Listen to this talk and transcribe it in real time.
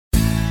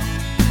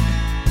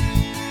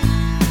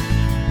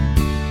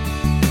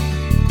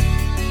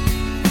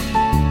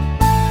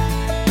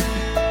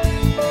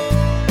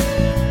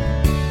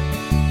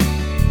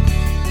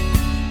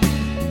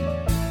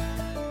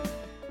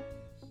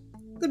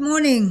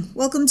morning.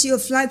 Welcome to your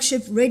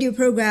flagship radio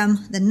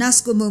program, the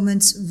NASCO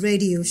Moments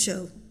Radio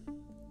Show.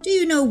 Do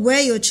you know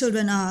where your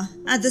children are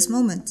at this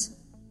moment?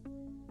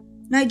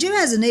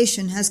 Nigeria as a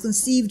nation has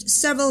conceived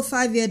several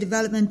 5-year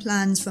development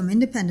plans from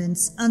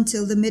independence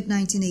until the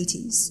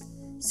mid-1980s.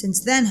 Since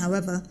then,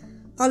 however,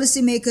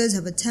 policymakers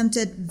have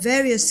attempted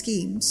various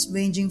schemes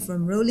ranging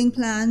from rolling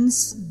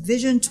plans,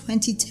 Vision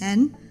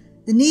 2010,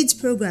 the Needs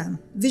Program,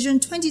 Vision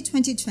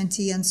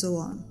 2020, and so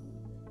on.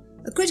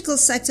 A critical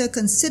sector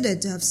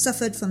considered to have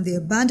suffered from the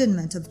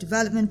abandonment of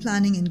development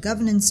planning and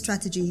governance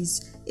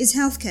strategies is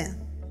healthcare.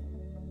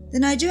 The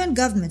Nigerian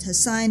government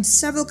has signed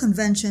several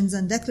conventions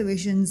and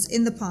declarations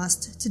in the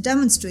past to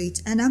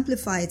demonstrate and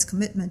amplify its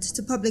commitment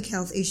to public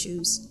health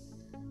issues.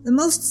 The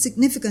most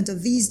significant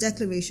of these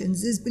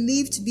declarations is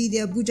believed to be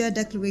the Abuja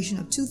Declaration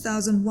of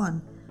 2001,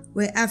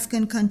 where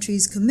African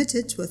countries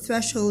committed to a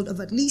threshold of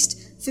at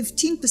least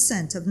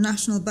 15% of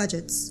national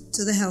budgets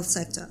to the health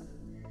sector.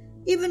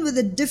 Even with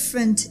the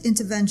different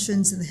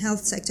interventions in the health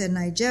sector in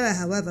Nigeria,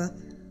 however,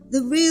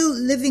 the real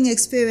living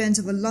experience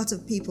of a lot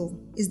of people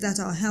is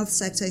that our health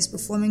sector is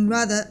performing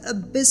rather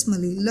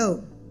abysmally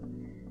low.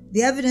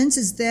 The evidence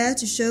is there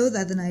to show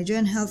that the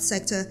Nigerian health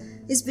sector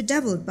is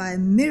bedeviled by a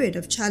myriad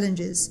of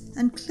challenges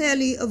and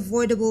clearly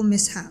avoidable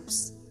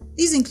mishaps.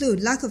 These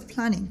include lack of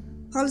planning,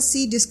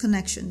 policy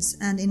disconnections,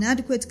 and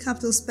inadequate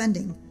capital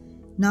spending,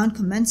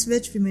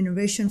 non-commensurate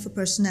remuneration for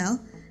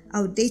personnel,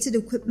 outdated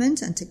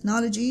equipment and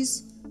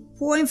technologies,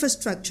 poor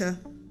infrastructure,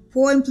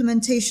 poor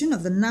implementation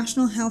of the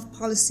national health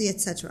policy,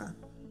 etc.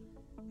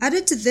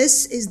 Added to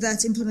this is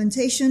that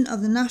implementation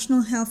of the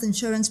National Health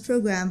Insurance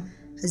Program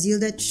has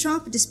yielded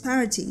sharp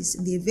disparities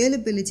in the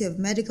availability of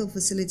medical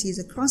facilities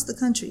across the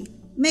country,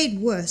 made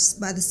worse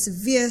by the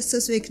severe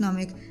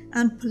socioeconomic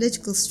and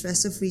political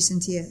stress of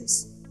recent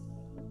years.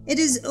 It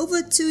is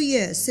over 2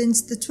 years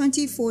since the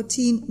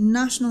 2014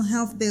 National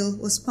Health Bill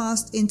was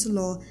passed into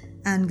law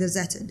and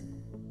gazetted.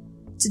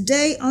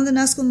 Today on the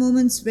NASCO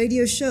Moments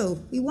radio show,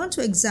 we want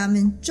to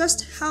examine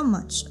just how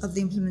much of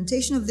the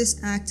implementation of this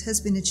act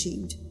has been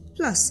achieved.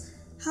 Plus,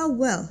 how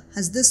well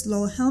has this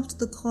law helped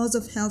the cause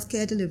of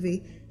healthcare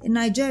delivery in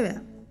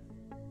Nigeria?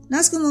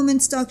 NASCO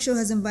Moments talk show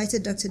has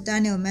invited Dr.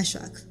 Daniel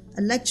Meshach,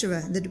 a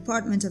lecturer in the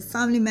Department of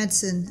Family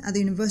Medicine at the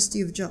University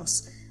of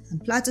Jos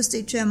and Plateau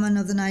State Chairman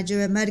of the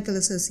Nigeria Medical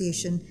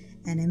Association,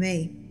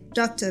 NMA.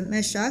 Dr.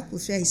 Meshach will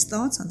share his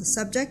thoughts on the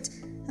subject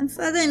and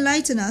further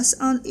enlighten us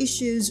on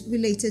issues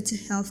related to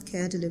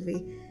healthcare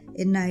delivery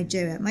in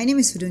Nigeria. My name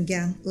is Fudun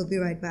Gang. We'll be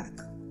right back.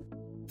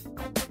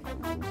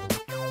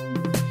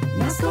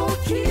 NASCO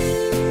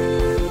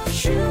Cube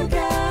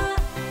Sugar.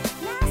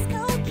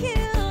 NASCO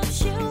Cube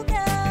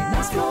Sugar.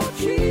 NASCO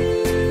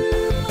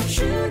Cube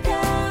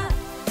Sugar.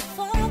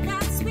 For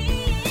that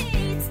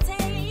sweet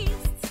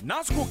taste.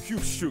 NASCO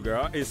Cube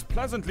Sugar is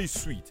pleasantly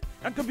sweet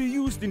and can be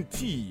used in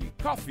tea,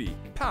 coffee,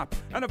 pap,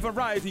 and a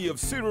variety of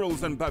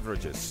cereals and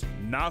beverages.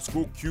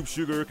 NASCO Cube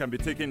Sugar can be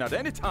taken at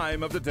any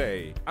time of the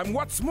day. And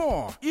what's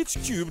more, each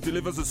cube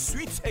delivers a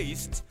sweet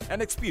taste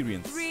and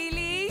experience.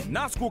 Really?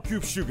 NASCO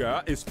Cube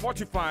Sugar is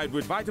fortified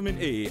with vitamin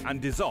A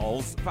and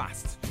dissolves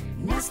fast.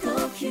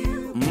 NASCO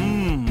Cube.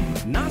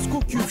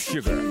 NASCO Cube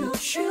Sugar. Cube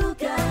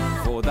Sugar.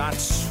 For that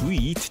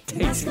sweet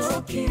taste.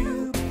 NASCO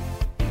Cube.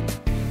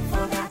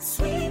 For that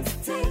sweet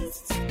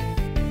taste.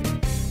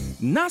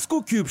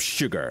 NASCO Cube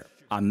Sugar,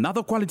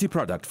 another quality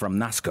product from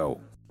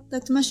NASCO.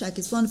 Dr. Meshach,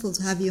 it's wonderful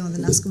to have you on the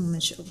NASCO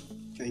Moment Show.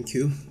 Thank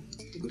you.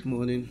 Good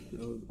morning,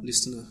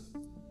 listener.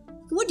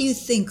 What do you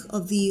think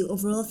of the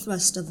overall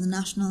thrust of the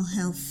National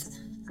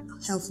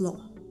Health Law?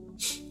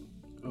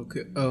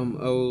 Okay, I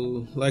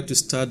would like to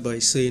start by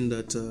saying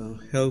that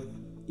health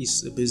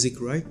is a basic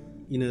right,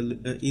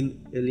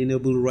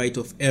 inalienable right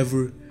of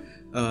every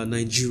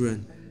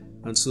Nigerian.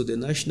 And so the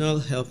National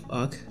Health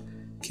Act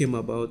came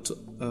about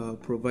to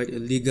provide a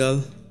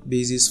legal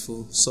basis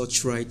for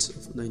such rights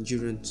of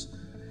Nigerians.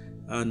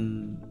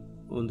 And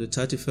on the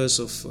 31st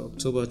of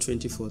October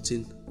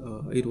 2014,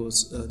 it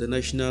was the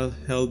National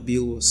Health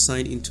Bill was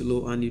signed into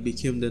law and it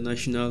became the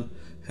National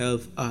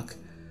Health Act.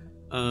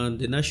 And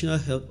the National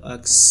Health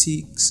Act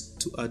seeks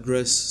to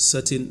address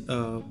certain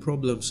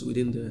problems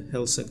within the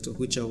health sector,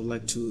 which I would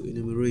like to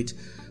enumerate.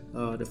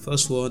 The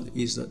first one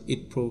is that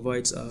it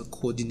provides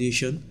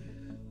coordination,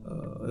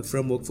 a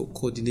framework for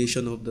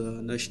coordination of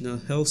the national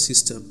health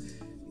system.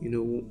 You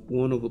know,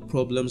 one of the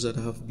problems that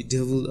have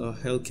bedeviled our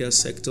healthcare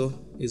sector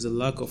is a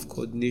lack of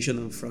coordination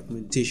and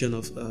fragmentation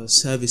of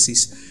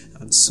services,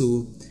 and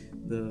so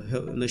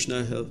the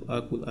National Health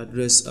Act will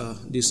address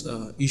this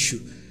issue.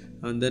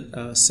 And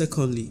then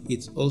secondly,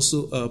 it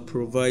also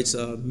provides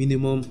a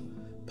minimum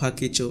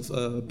package of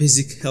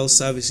basic health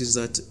services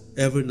that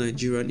every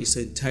Nigerian is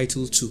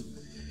entitled to.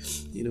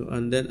 You know,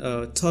 and then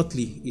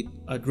thirdly, it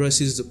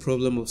addresses the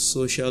problem of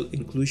social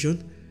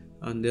inclusion,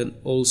 and then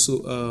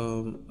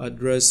also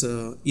address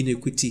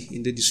inequity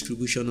in the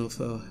distribution of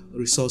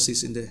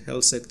resources in the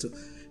health sector.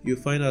 You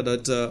find out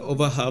that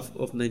over half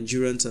of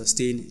Nigerians are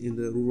staying in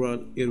the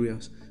rural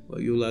areas.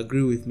 But you'll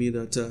agree with me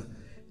that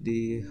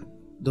they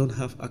don't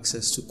have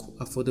access to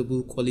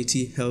affordable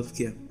quality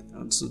healthcare.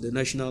 And so the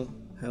National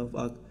Health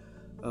Act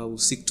will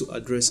seek to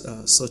address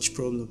such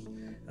problems.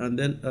 And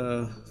then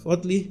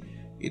fourthly,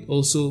 it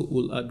also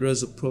will address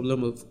the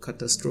problem of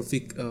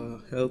catastrophic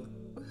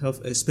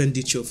health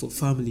expenditure for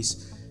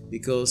families,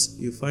 because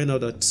you find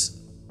out that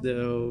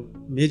the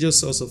major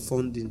source of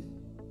funding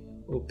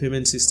or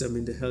payment system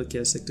in the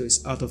healthcare sector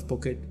is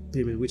out-of-pocket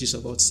payment, which is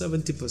about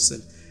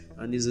 70%,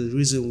 and is the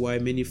reason why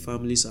many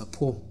families are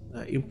poor,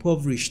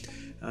 impoverished.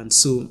 And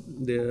so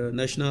the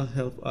National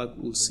Health Act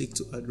will seek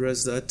to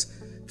address that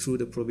through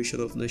the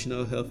provision of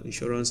national health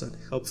insurance and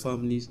help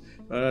families,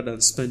 rather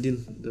than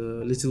spending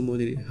the little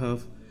money they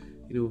have.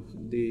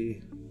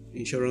 The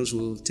insurance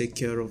will take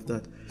care of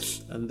that.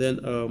 And then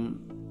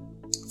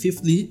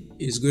fifthly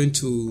is going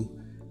to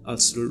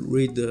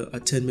accelerate the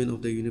attainment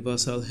of the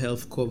universal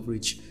health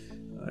coverage.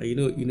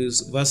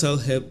 Universal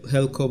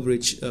health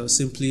coverage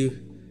simply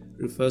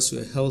refers to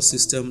a health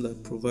system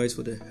that provides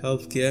for the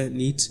healthcare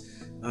needs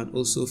and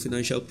also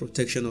financial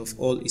protection of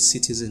all its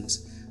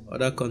citizens.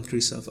 Other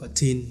countries have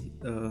attained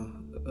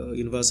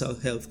universal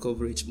health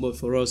coverage, but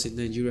for us in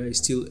Nigeria it's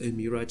still a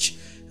mirage.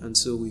 And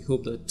so we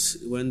hope that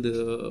when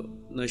the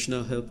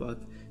National Health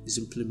Act is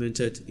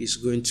implemented, it's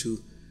going to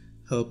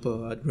help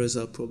address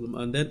that problem.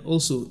 And then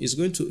also it's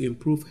going to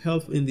improve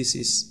health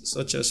indices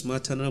such as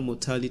maternal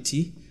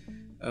mortality,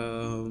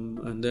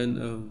 and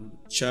then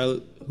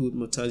childhood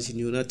mortality,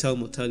 neonatal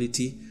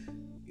mortality,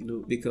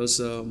 because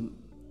a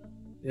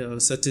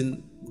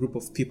certain group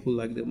of people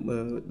like the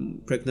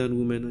pregnant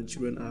women and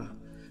children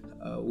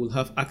will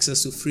have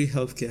access to free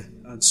healthcare,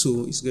 and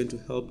so it's going to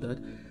help that.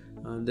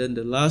 And then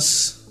the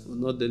last but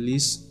not the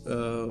least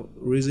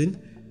reason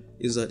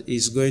is that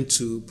it's going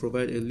to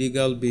provide a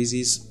legal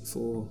basis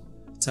for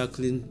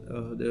tackling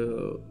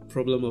the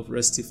problem of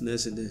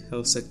restiveness in the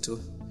health sector,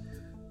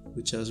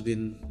 which has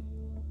bedeviled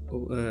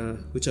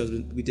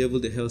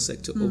the health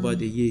sector over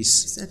the years.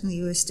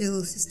 Certainly, we're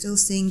still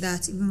seeing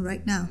that even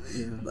right now.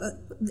 Yeah. But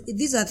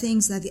these are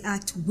things that the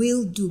Act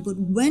will do, but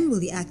when will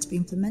the Act be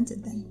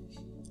implemented then?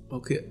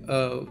 Okay,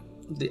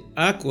 the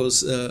Act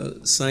was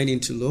signed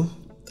into law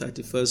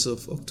 31st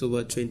of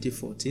October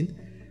 2014,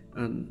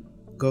 and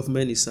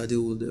government is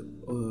saddled with the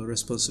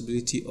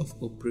responsibility of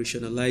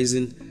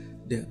operationalizing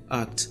the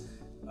Act.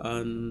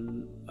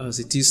 And as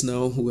it is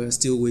now, we are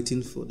still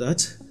waiting for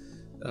that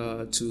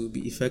to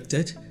be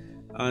effected.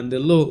 And the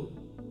law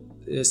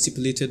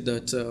stipulated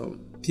that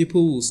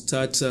people will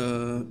start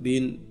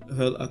being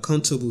held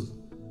accountable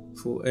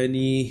for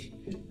any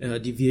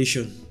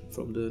deviation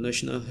from the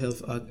National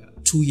Health Act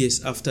 2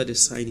 years after the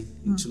signing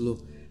into law,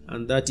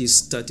 and that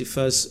is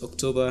 31st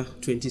October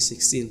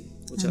 2016,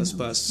 which has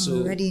passed. So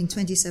already in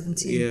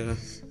 2017. Yeah.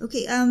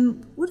 Okay.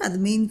 What are the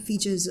main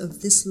features of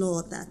this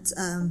law that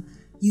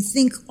you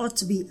think ought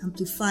to be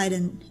amplified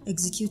and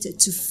executed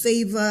to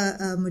favor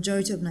a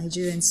majority of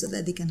Nigerians so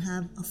that they can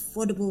have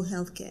affordable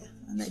healthcare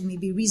and that may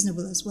be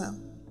reasonable as well?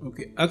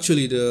 Okay.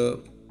 Actually, the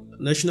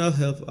National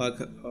Health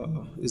Act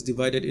is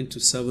divided into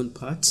 7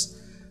 parts.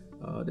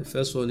 The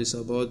first one is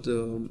about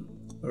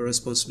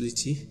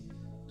responsibility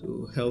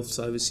to health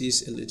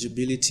services,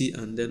 eligibility,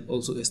 and then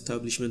also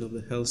establishment of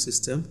the health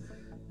system.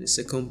 The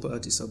second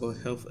part is about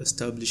health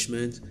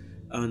establishment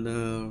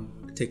and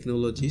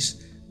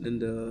technologies. Then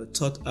the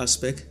third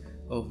aspect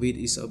of it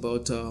is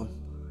about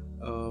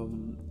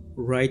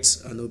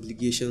rights and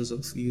obligations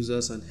of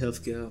users and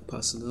healthcare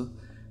personnel.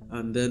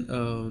 And then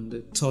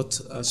the third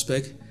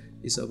aspect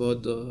is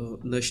about the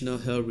national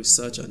health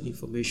research and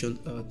information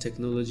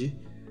technology.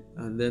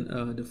 And then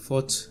the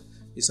fourth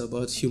is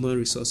about human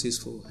resources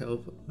for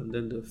health. And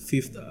then the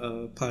fifth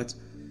part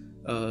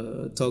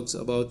talks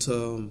about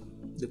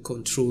the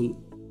control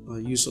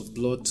and use of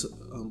blood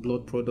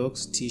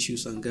products,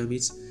 tissues, and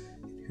gametes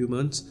in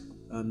humans.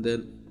 And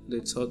then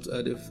the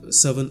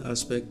seventh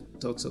aspect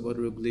talks about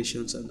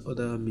regulations and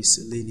other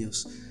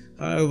miscellaneous.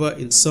 However,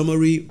 in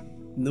summary,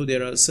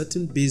 there are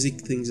certain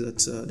basic things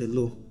that the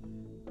law,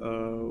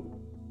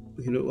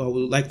 I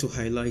would like to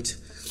highlight.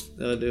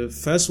 The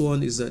first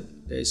one is that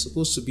there is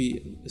supposed to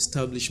be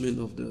establishment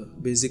of the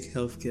Basic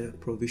Healthcare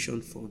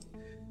Provision Fund,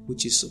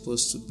 which is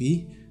supposed to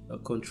be a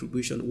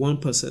contribution,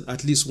 1%,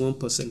 at least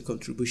 1%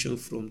 contribution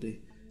from the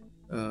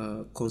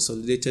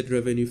Consolidated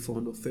Revenue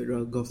Fund of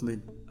federal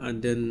government,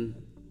 and then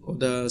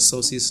other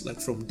sources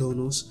like from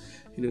donors,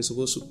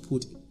 supposed to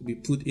be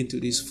put into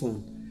this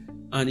fund.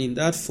 And in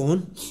that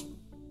fund,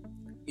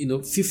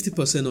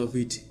 50% of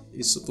it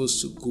is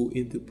supposed to go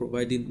into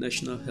providing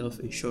national health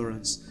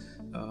insurance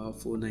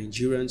for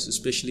Nigerians,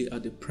 especially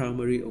at the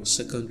primary or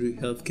secondary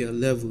healthcare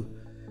level,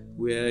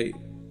 where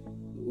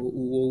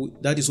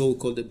that is what we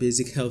call the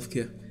basic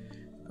healthcare.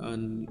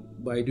 And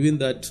by doing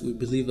that, we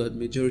believe that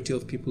majority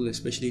of people,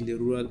 especially in the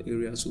rural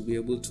areas, will be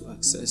able to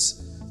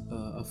access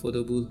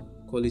affordable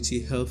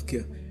quality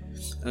healthcare.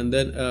 And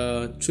then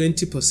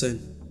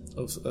 20%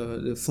 of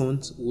the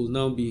funds will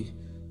now be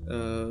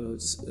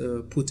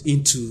put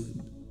into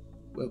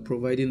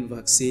providing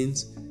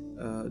vaccines,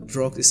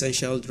 drugs,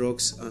 essential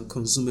drugs, and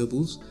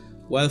consumables,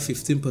 while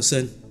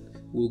 15%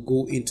 will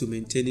go into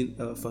maintaining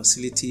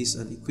facilities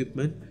and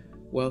equipment,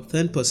 while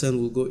 10%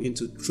 will go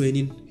into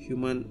training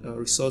human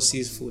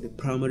resources for the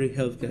primary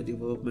healthcare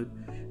development,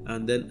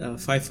 and then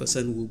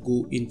 5% will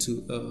go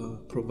into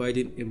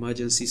providing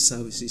emergency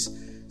services.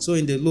 So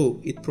in the law,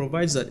 it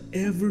provides that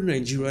every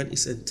Nigerian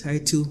is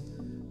entitled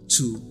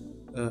to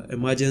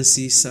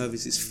emergency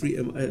services, free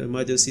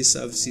emergency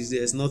services.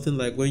 There's nothing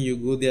like when you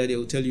go there, they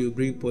will tell you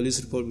bring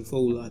police report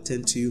before we'll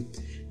attend to you.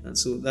 And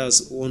so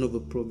that's one of the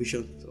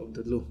provisions of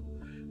the law.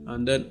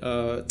 And then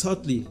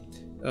thirdly,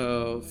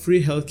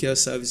 free healthcare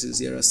services.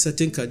 There are a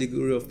certain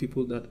category of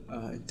people that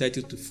are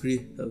entitled to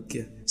free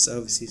healthcare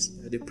services.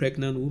 The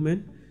pregnant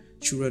women,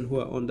 children who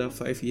are under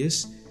 5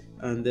 years,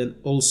 and then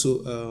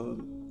also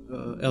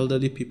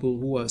elderly people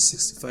who are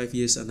 65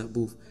 years and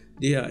above.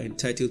 They are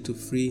entitled to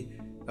free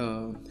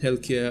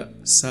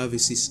healthcare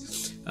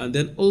services. And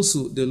then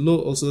also the law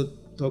also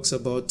talks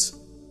about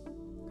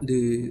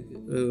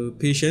the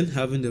patient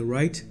having the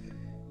right,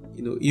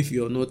 if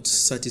you're not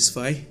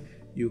satisfied,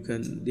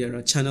 there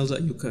are channels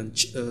that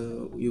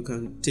you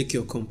can take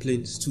your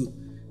complaints to,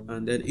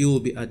 and then it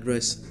will be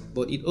addressed.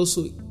 But it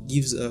also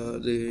gives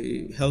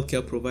the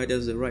healthcare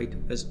providers the right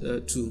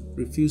to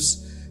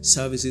refuse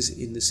services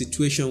in the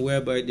situation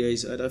whereby there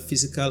is either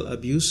physical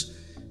abuse,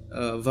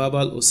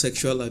 verbal or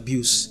sexual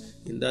abuse.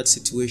 In that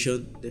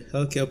situation, the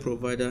healthcare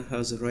provider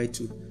has the right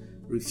to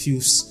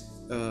refuse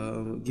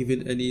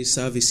giving any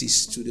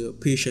services to the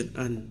patient,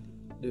 and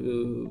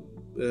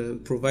the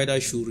provider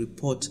should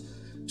report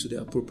to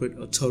the appropriate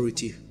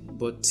authority.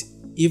 But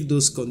if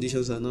those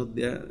conditions are not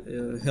there,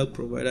 health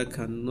provider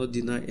cannot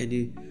deny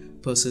any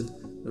person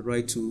the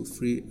right to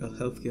free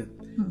healthcare.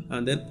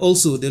 And then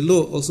also the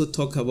law also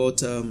talk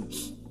about a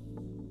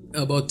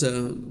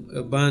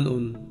ban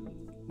on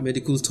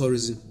medical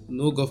tourism.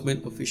 No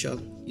government official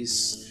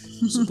is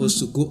supposed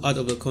to go out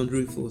of the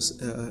country for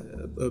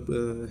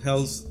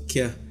health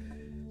care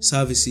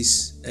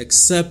services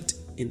except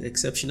in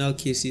exceptional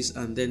cases,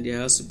 and then there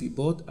has to be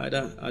both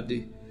either at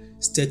the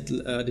state,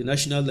 the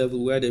national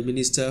level where the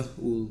minister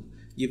will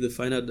give the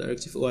final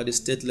directive, or at the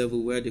state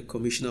level where the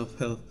commissioner of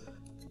health.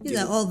 These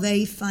are all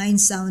very fine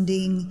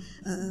sounding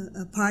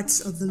parts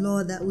of the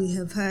law that we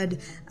have heard.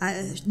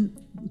 I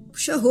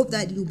sure hope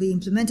that it will be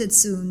implemented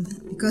soon,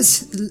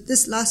 because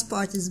this last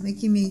part is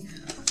making me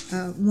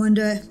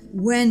wonder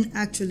when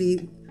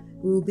actually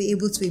we will be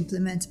able to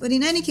implement. But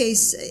in any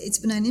case, it's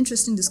been an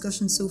interesting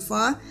discussion so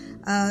far.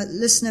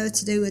 Listener,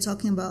 today we're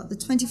talking about the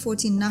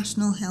 2014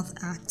 National Health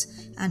Act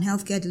and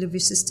healthcare delivery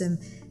system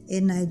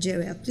in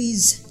Nigeria.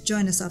 Please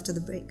join us after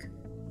the break.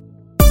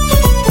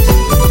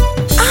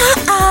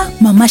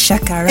 Mama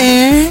Shakara,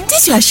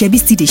 this your shebi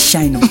still dey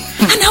shine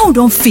and how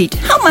don't fade?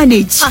 How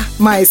manage?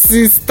 My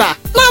sister,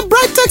 now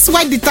Brightex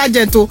white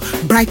detergent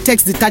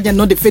Brightex detergent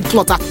not the fade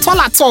cloth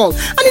at all,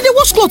 and it dey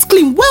wash clothes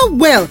clean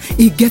well.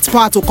 It gets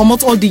power to come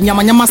out all the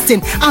nyama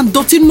stain and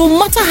dirty no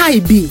matter how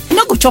it be. You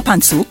no go chop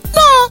hand too?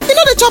 No, you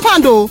know the chop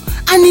hand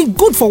and it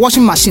good for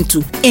washing machine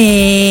too.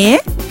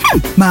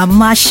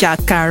 Mama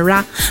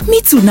Shakara,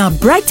 me too. Now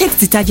Brightex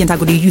detergent I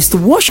go to use to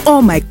wash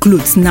all my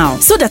clothes now,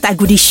 so that I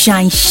go to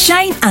shine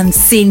and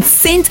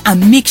scent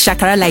and make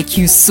Shakara like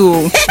you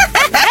so.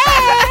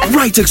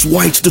 Brightex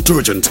white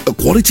detergent, a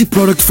quality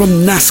product from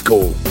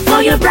Nasco.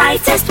 For your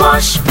brightest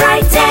wash,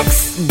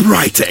 Brightex.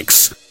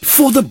 Brightex,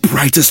 for the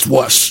brightest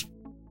wash.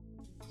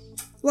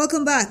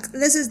 Welcome back.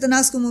 This is the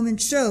NASCO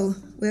Moment Show.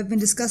 We have been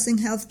discussing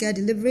healthcare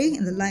delivery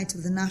in the light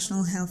of the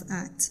National Health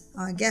Act.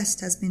 Our guest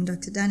has been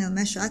Dr. Daniel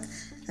Meshach,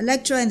 a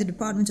lecturer in the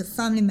Department of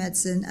Family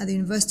Medicine at the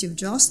University of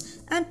Jos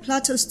and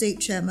Plateau State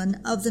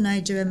Chairman of the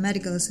Nigerian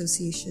Medical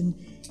Association,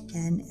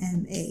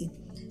 NMA.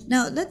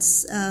 Now,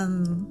 let's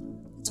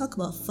talk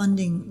about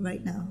funding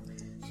right now.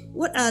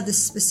 What are the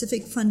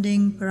specific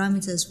funding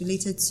parameters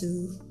related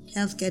to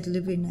healthcare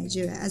delivery in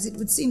Nigeria, as it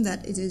would seem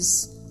that it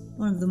is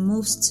one of the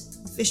most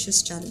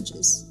vicious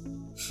challenges?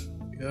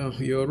 Yeah,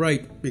 you're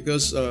right,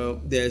 because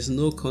there is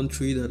no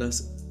country that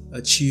has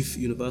achieved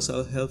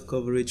universal health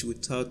coverage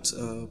without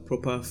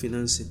proper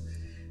financing,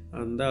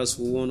 and that's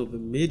one of the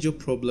major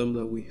problems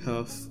that we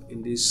have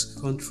in this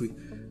country.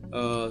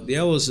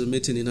 There was a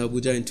meeting in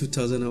Abuja in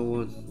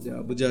 2001, the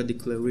Abuja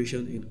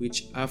Declaration, in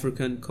which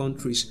African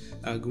countries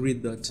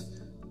agreed that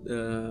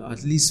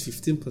at least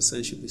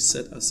 15% should be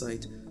set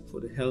aside for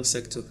the health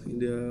sector in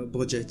their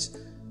budget.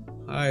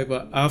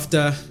 However,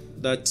 after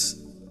that,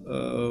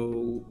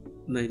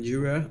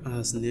 Nigeria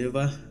has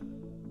never,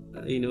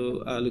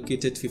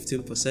 allocated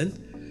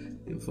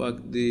 15%. In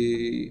fact,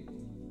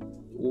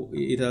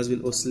 it has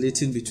been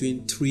oscillating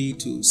between 3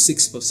 to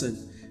 6%.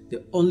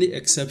 The only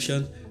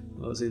exception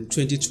was in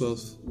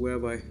 2012,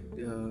 whereby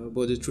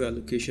budgetary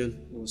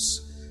allocation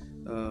was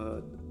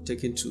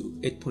taken to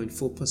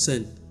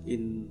 8.4%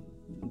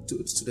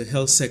 to the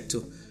health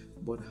sector.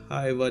 But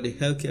however, the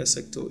healthcare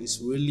sector is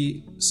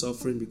really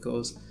suffering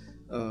because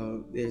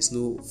there is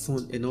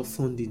enough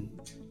funding,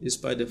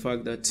 despite the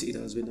fact that it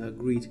has been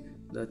agreed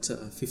that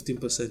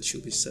 15%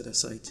 should be set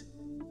aside.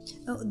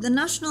 The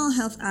National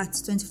Health Act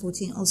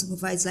 2014 also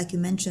provides, like you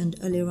mentioned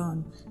earlier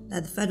on,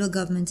 that the federal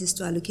government is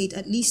to allocate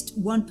at least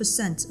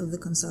 1% of the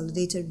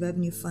consolidated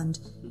revenue fund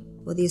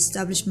for the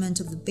establishment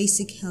of the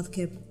Basic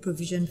Healthcare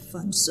Provision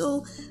Fund.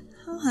 So,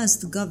 how has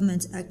the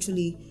government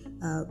actually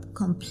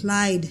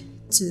complied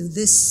to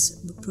this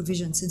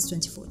provision since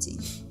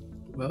 2014?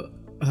 Well,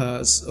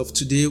 as of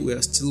today, we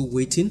are still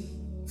waiting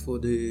for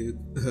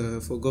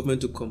for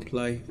government to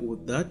comply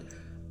with that.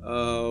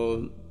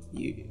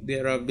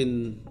 There have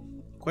been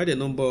quite a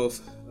number of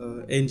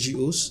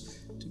NGOs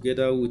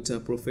together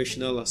with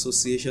professional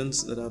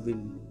associations that have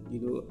been,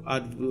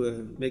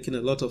 making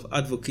a lot of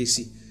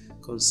advocacy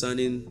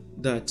concerning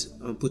that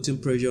and putting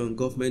pressure on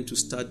government to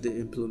start the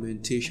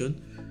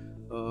implementation.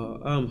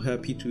 I'm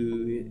happy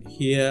to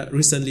hear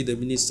recently the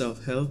Minister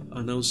of Health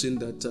announcing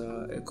that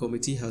a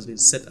committee has been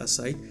set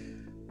aside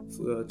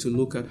to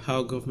look at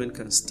how government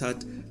can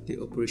start the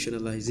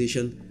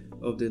operationalization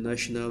of the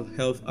National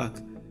Health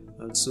Act.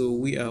 And so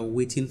we are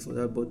waiting for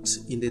that, but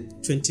in the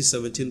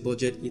 2017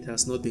 budget, it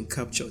has not been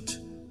captured.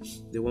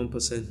 The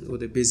 1% or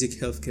the Basic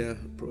Healthcare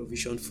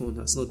Provision Fund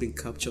has not been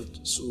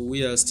captured. So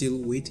we are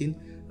still waiting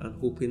and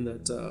hoping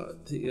that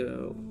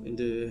in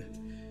the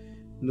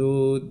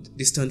no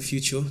distant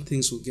future,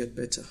 things will get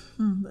better.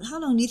 But how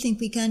long do you think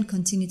we can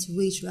continue to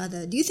wait,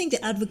 rather? Do you think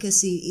the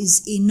advocacy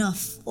is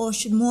enough, or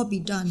should more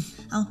be done?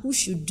 And who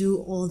should do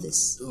all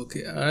this?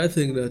 Okay, I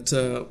think that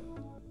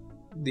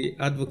the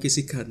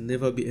advocacy can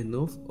never be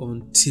enough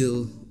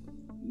until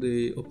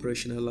the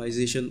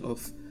operationalization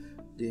of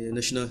the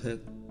National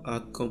Health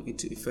Act come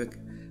into effect.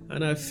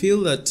 And I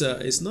feel that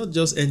it's not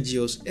just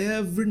NGOs,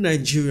 every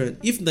Nigerian,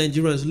 if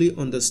Nigerians really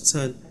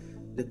understand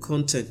the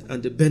content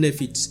and the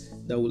benefits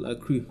that will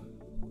accrue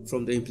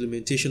from the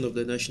implementation of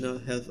the National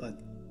Health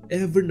Act,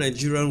 every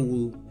Nigerian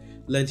will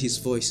lend his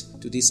voice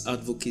to this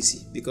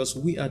advocacy because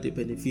we are the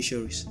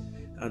beneficiaries.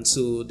 And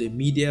so the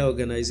media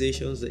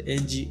organizations, the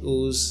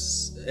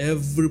NGOs,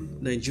 every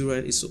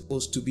Nigerian is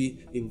supposed to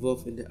be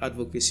involved in the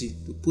advocacy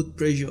to put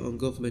pressure on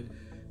government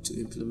to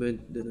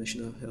implement the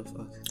National Health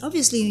Act.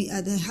 Obviously,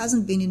 there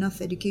hasn't been enough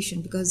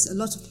education because a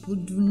lot of people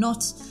do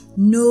not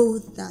know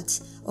that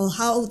or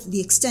how the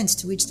extent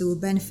to which they will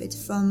benefit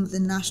from the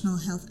National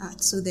Health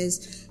Act. So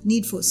there's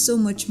need for so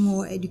much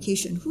more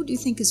education. Who do you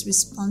think is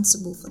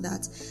responsible for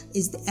that?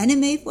 Is the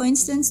NMA, for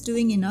instance,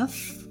 doing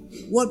enough?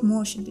 What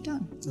more should be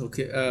done?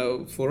 Okay,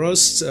 for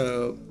us,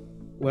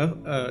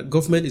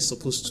 government is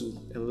supposed to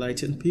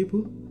enlighten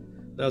people.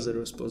 That's the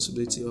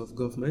responsibility of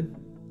government.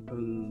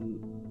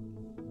 And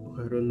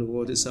I don't know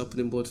what is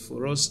happening, but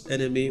for us,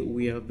 NMA,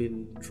 we have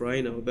been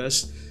trying our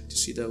best to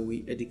see that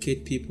we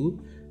educate people.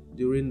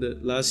 During the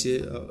last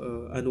year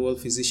annual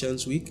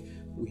Physicians Week,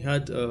 we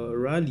had a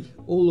rally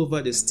all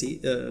over the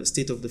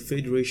state of the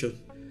Federation.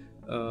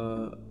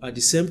 At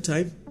the same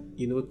time,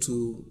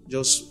 to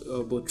just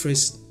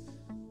buttress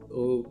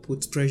or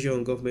put pressure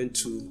on government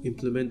to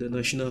implement the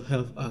National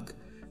Health Act.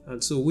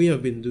 And so we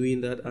have been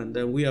doing that, and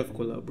then we have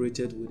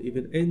collaborated with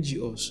even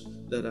NGOs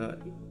that are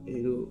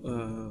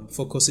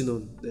focusing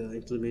on the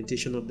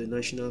implementation of the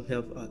National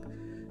Health Act,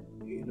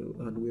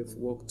 and we have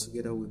worked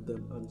together with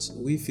them. And so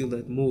we feel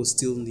that more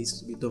still needs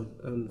to be done.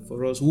 And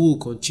for us, we will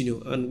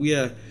continue. And we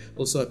are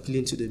also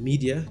appealing to the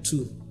media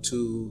too,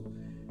 to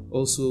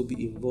also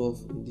be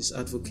involved in this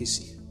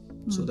advocacy.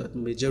 So that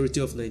majority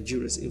of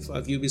Nigerians, in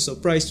fact, you'll be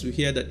surprised to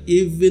hear that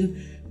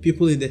even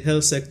people in the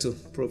health sector,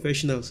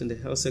 professionals in the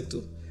health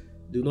sector,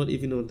 do not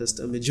even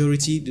understand,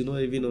 majority do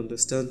not even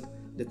understand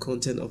the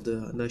content of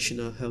the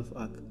National Health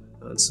Act.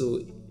 And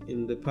so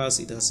in the past,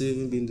 it has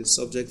even been the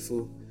subject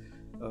for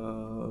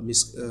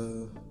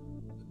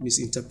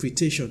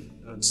misinterpretation.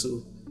 And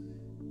so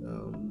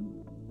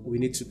we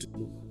need to do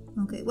more.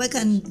 Okay, where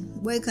can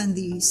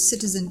the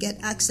citizen get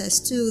access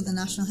to the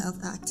National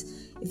Health Act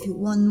if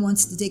one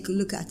wants to take a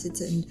look at it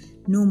and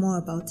know more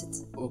about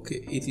it?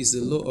 Okay, it is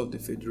the law of the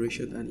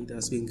Federation and it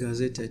has been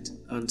gazetted.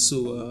 And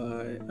so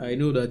I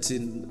know that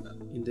in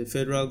the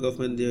federal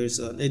government there is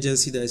an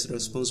agency that is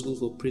responsible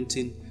for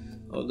printing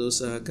all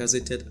those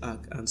gazetted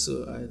acts. And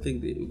so I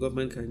think the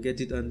government can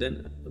get it, and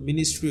then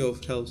Ministry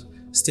of Health,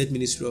 State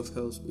Ministry of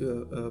Health,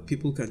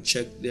 people can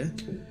check there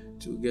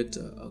to get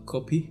a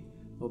copy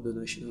of the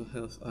National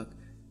Health Act.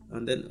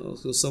 And then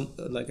also some,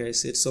 like I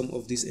said, some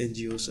of these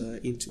NGOs are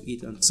into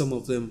it, and some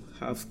of them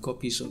have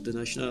copies of the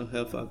National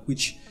Health Act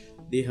which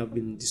they have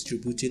been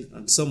distributing,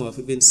 and some have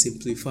even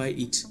simplified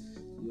it,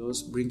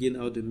 bringing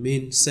out the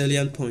main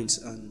salient points,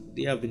 and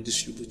they have been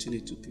distributing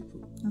it to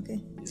people.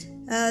 Okay.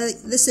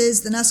 This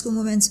is the NASCO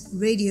Moments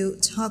radio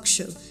talk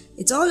show.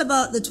 It's all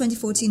about the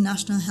 2014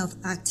 National Health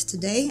Act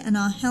today and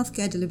our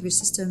healthcare delivery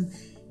system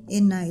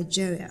in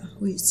Nigeria.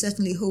 We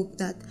certainly hope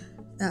that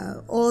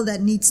all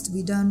that needs to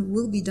be done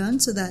will be done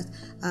so that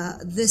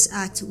this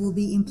act will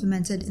be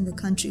implemented in the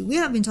country. We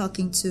have been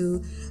talking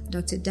to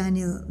Dr.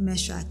 Daniel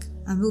Meshack,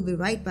 and we'll be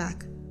right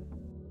back.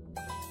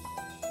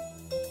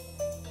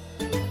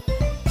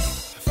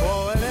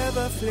 For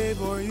whatever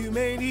flavor you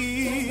may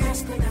need,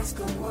 so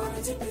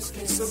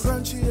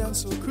crunchy and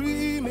so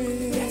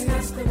creamy,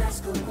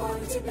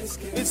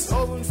 it's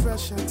oven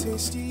fresh and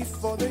tasty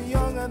for the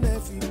young and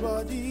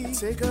everybody.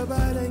 Take a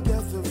bite and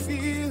get the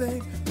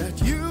feeling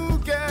that you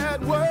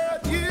get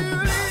what you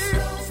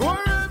need. For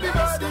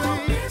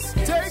everybody,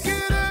 take it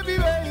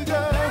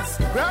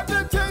Grab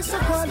the taste of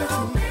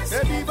quality.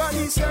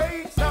 Everybody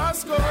say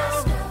Nasco.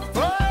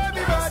 For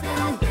everybody,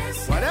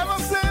 whatever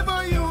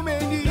flavor you may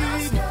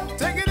need,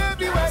 take it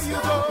everywhere you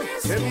go.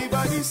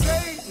 Everybody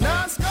say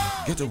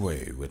Nasco. Get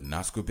away with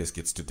Nasco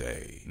biscuits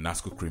today.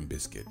 Nasco cream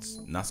biscuits,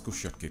 Nasco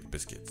shortcake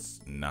biscuits,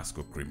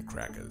 Nasco cream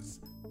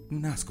crackers.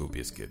 Nasco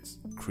biscuits,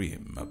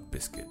 cream of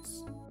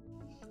biscuits.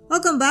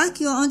 Welcome back.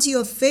 You're on to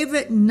your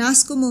favorite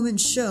NASCO Moment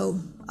show.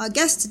 Our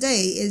guest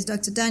today is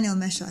Dr. Daniel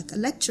Meshack, a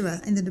lecturer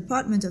in the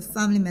Department of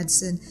Family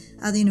Medicine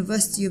at the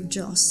University of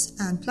Jos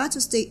and Plateau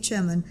State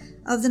Chairman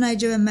of the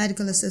Nigerian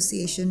Medical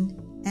Association,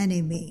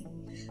 NMA.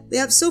 We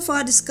have so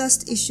far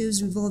discussed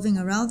issues revolving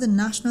around the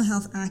National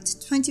Health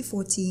Act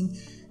 2014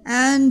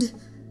 and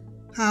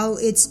how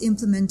its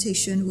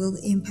implementation will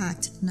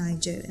impact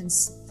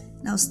Nigerians.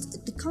 Now,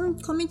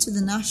 coming to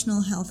the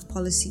national health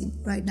policy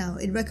right now,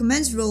 it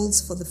recommends roles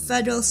for the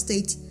federal,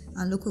 state,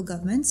 and local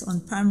governments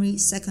on primary,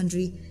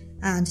 secondary,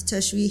 and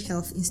tertiary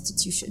health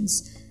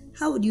institutions.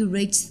 How would you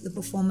rate the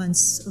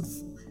performance of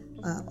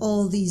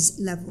all these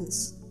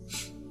levels?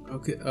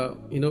 Okay,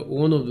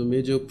 one of the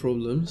major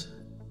problems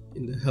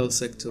in the health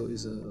sector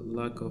is a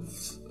lack of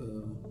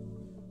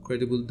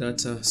credible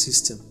data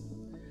system.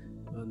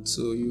 And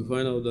so you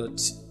find out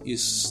that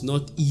it's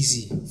not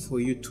easy for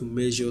you to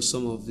measure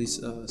some of these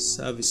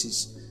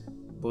services.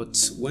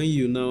 But when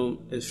you now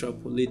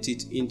extrapolate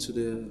it into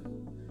the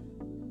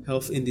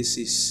health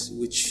indices,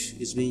 which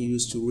is being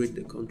used to rate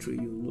the country,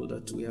 you know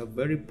that we have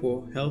very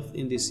poor health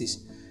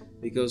indices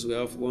because we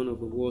have one of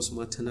the worst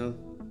maternal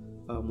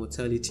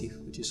mortality,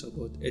 which is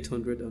about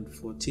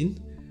 814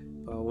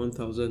 per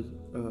 1,000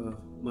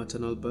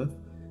 maternal birth.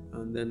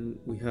 And then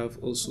we have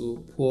also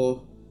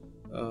poor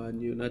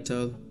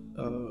neonatal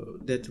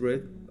death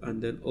rate,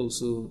 and then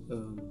also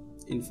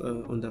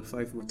under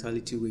 5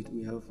 mortality rate.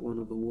 We have one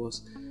of the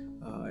worst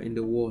in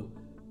the world.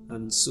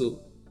 And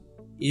so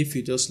if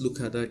you just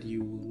look at that,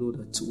 you will know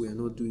that we are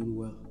not doing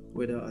well,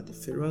 whether at the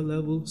federal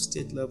level,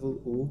 state level,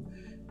 or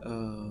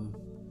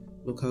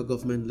local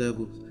government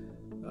level.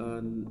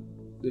 And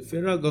the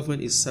federal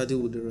government is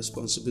saddled with the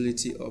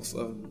responsibility of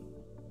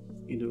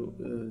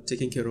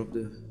taking care of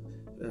the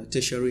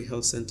tertiary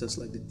health centers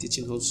like the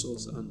teaching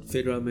hospitals and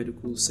federal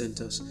medical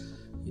centers,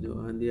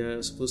 and they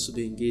are supposed to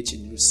be engaged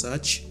in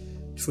research,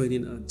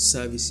 training, and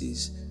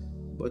services.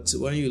 But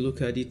when you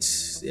look at it,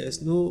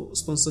 there's no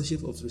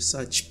sponsorship of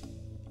research,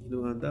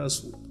 and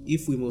that's,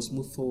 if we must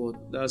move forward,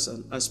 that's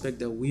an aspect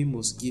that we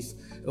must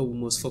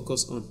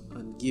focus on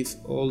and give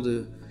all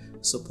the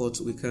support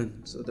we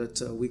can so that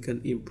we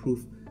can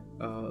improve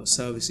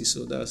services.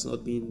 So that's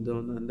not being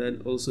done. And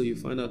then also you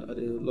find out at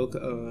the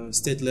local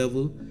state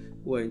level,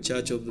 who are in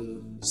charge of the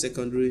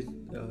secondary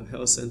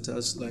health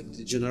centers like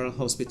the general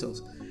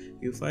hospitals,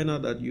 you find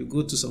out that you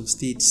go to some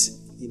states,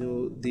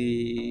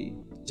 the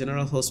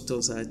general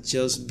hospitals are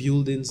just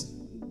buildings,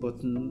 but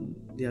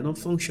they are not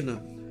functional,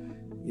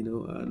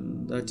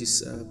 and that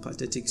is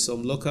pathetic.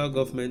 Some local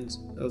government,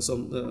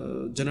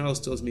 some general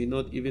hospitals may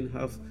not even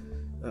have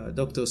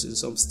doctors in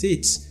some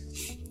states,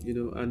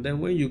 and then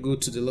when you go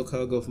to the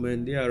local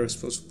government, they are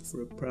responsible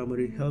for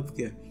primary health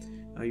care,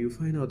 and you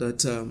find out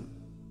that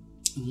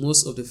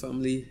most of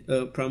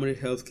the primary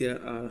health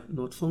care are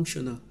not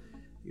functional.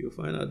 You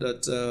find out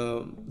that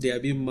they are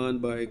being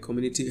manned by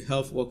community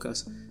health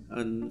workers,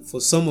 and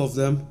for some of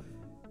them,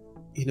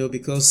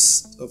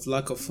 because of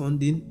lack of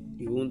funding,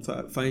 you won't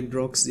find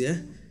drugs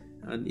there.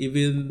 And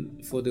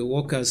even for the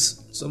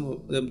workers, some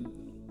of them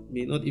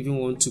may not even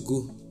want to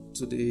go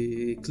to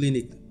the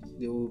clinic.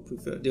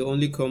 They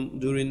only come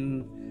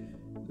during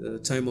the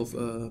time of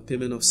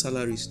payment of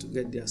salaries to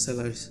get their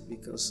salaries,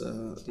 because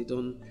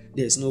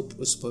there's no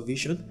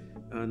supervision,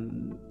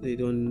 and they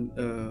don't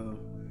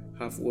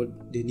have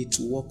what they need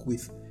to work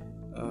with.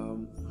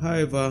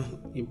 However,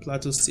 in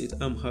Plateau State,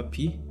 I'm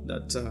happy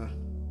that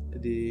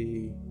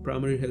the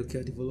Primary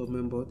Healthcare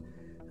Development Board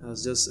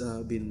has just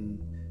been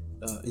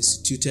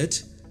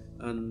instituted,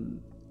 and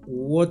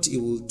what it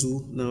will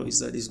do now is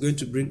that it's going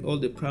to bring all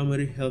the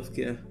primary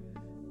healthcare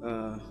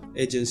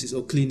agencies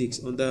or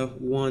clinics under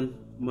one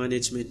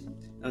management,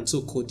 and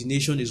so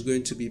coordination is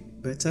going to be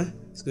better,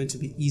 it's going to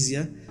be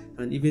easier,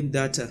 and even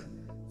data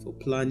for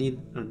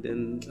planning and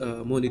then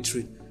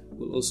monitoring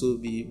will also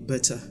be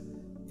better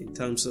in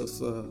terms of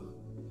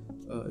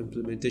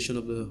implementation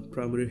of the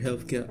Primary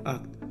Healthcare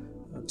Act.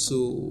 And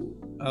so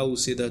I would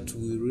say that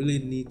we really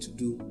need to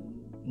do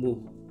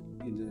more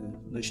in the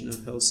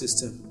national health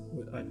system,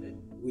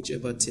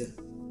 whichever tier.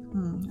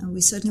 And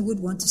we certainly would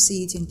want to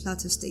see it in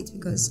Plateau State,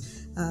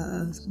 because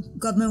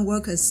government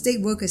workers,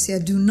 state workers here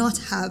do not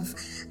have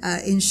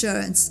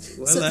insurance.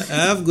 Well, I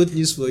have good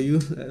news for you.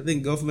 I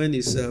think government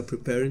is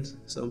preparing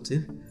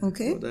something.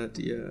 Okay. For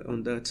that,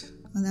 on that.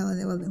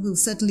 Well, we'll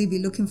certainly be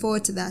looking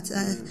forward to that.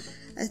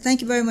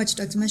 Thank you very much,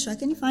 Dr.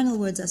 Meshack. Any final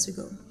words as we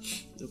go?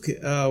 Okay.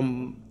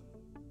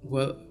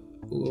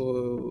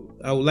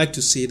 I would like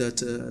to say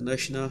that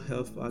National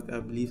Health Act, I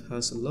believe,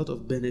 has a lot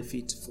of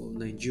benefit for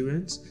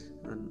Nigerians,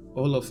 and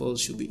all of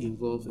us should be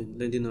involved in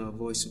lending our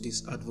voice to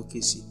this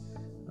advocacy.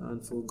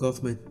 And for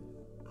government,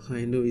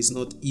 I know it's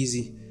not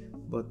easy,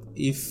 But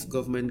if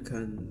government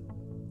can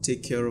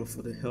take care of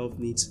the health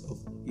needs of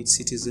its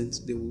citizens,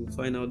 they will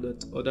find out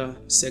that other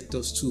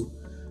sectors too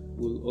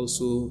will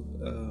also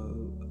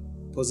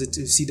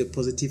see the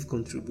positive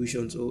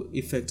contributions or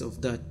effect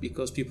of that,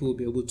 because people will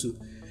be able to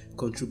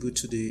contribute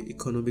to the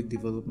economic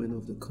development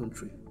of the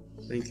country.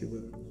 Thank you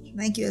very much.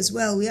 Thank you as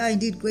well. We are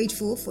indeed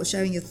grateful for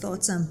sharing your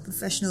thoughts and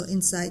professional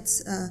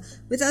insights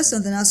with us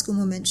on the NASCO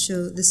Moment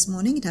show this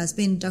morning. It has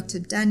been Dr.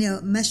 Daniel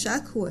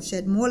Meshack who has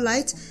shed more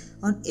light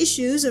on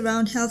issues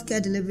around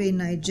healthcare delivery in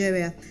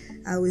Nigeria.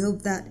 We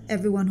hope that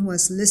everyone who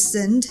has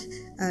listened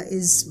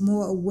is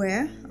more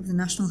aware of the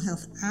National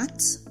Health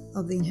Act,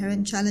 of the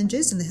inherent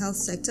challenges in the health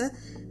sector,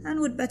 and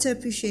would better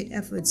appreciate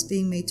efforts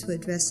being made to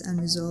address and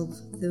resolve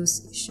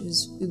those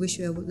issues. We wish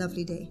you a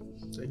lovely day.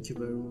 Thank you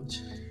very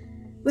much.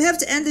 We have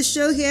to end the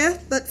show here,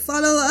 but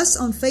follow us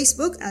on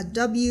Facebook at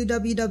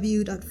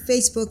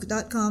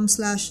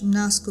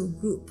www.facebook.com/NASCO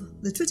Group.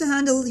 The Twitter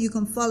handle you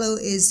can follow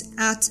is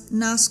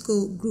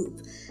 @NASCO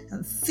Group.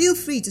 Feel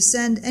free to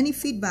send any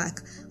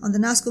feedback on the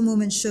NASCO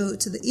Moment show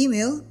to the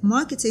email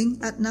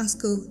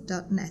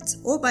marketing@nasco.net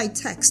or by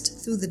text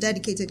through the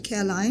dedicated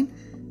care line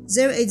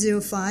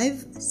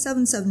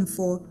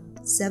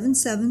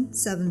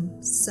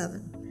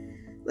 0805-774-7777.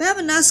 We have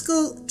a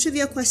NASCO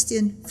trivia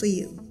question for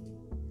you.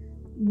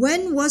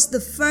 When was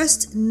the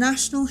first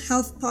national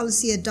health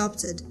policy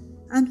adopted,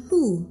 and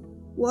who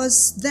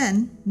was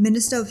then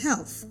Minister of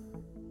Health?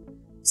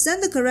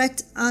 Send the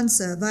correct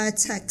answer via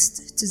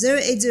text to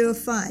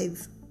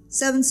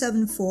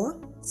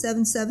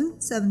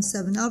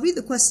 0805-774-7777. I'll read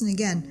the question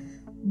again.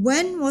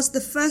 When was the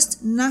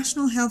first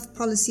national health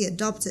policy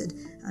adopted,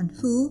 and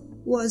who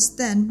was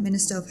then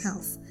Minister of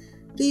Health?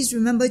 Please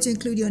remember to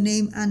include your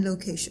name and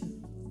location.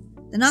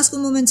 The NASCO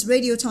Moments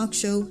radio talk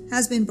show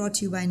has been brought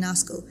to you by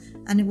NASCO,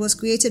 and it was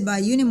created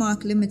by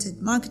Unimark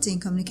Limited Marketing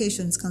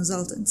Communications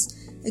Consultants.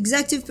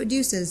 Executive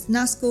producers,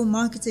 NASCO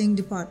Marketing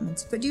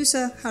Department.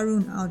 Producer,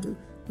 Harun Audu.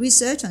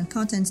 Research and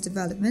Content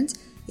Development,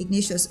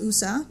 Ignatius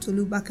Usa,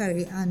 Tolu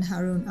Bakari, and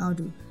Harun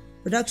Audu.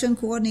 Production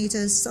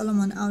coordinators,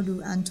 Solomon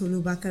Audu and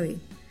Tolu Bakari.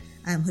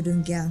 I am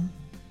Hudun Gyang.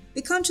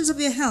 Be conscious of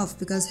your health,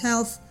 because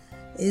health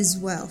is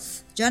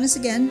wealth. Join us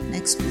again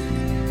next week.